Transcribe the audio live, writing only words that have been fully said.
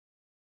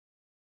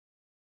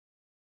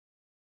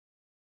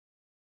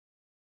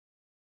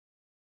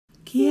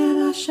כי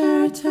אל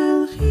אשר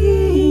תלכי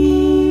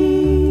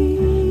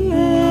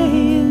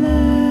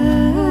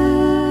אלך.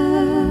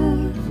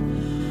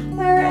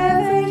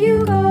 Wherever you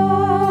go,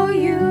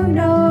 you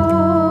know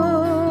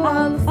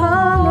I'll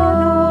follow.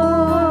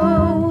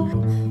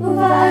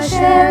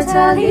 ובאשר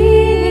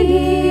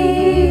תליני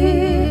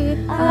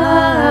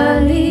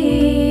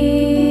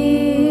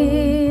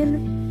אליין.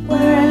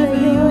 Wherever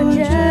your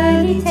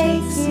journey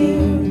takes you,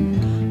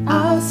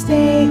 I'll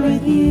stay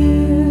with you.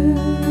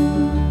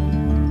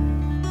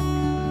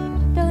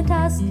 don't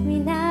ask me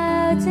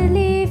now to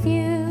leave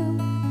you,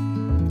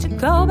 to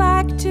go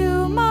back to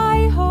my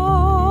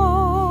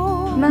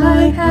home.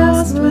 my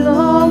past will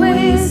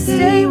always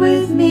stay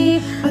with me,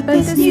 but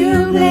this new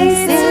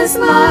place is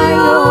my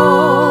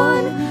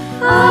own.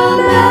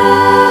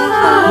 Amen.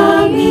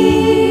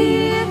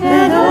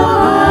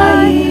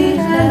 Elohai,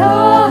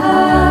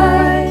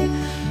 Elohai,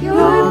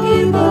 your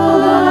people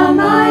are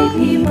my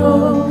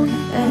people,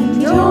 and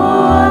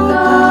your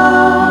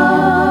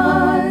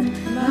God,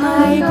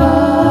 my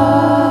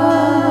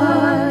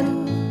God.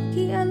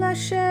 Ki el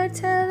asher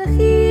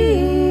telchi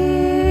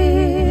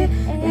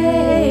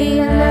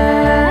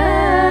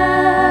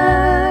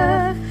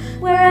elech.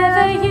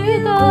 Wherever you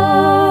go,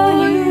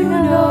 you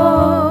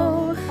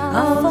know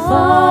I'll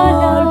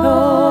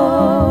follow.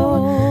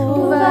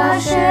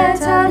 Ubasher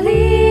talini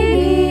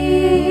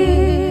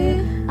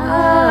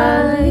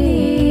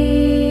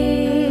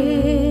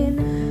alin.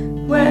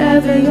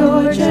 Wherever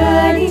your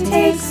journey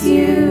takes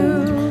you,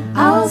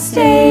 I'll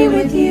stay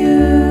with you.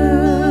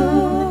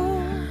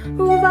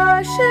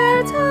 Ubasher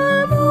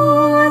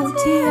tamut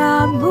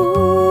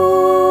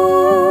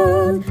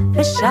תיעמוד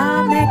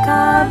ושם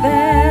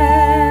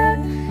אקבל.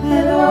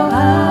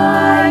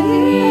 Elohai,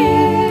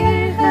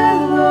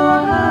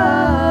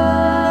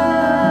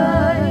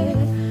 Elohai.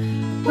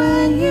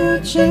 When you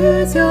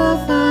choose your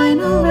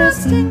final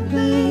resting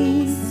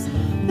place,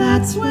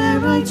 that's where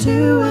I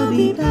too will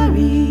be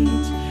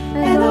buried.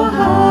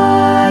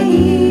 Elohai,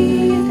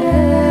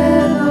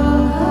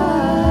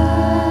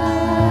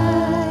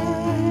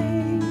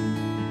 Elohai.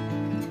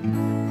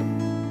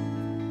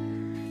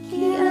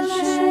 Ki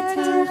asher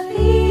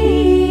telchi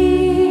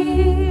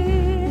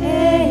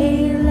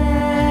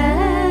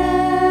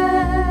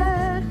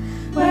elech.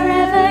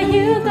 Wherever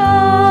you go,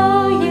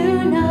 you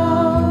know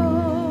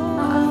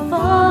I'll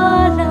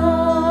follow.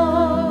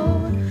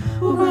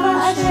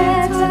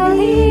 Ubasher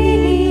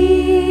talini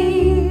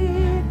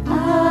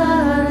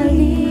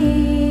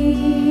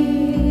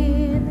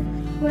alin.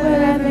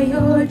 Wherever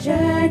your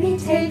journey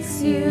takes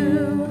you,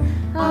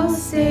 I'll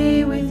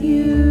stay with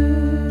you.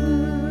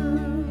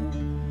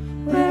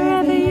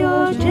 Wherever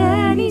your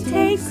journey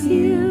takes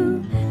you,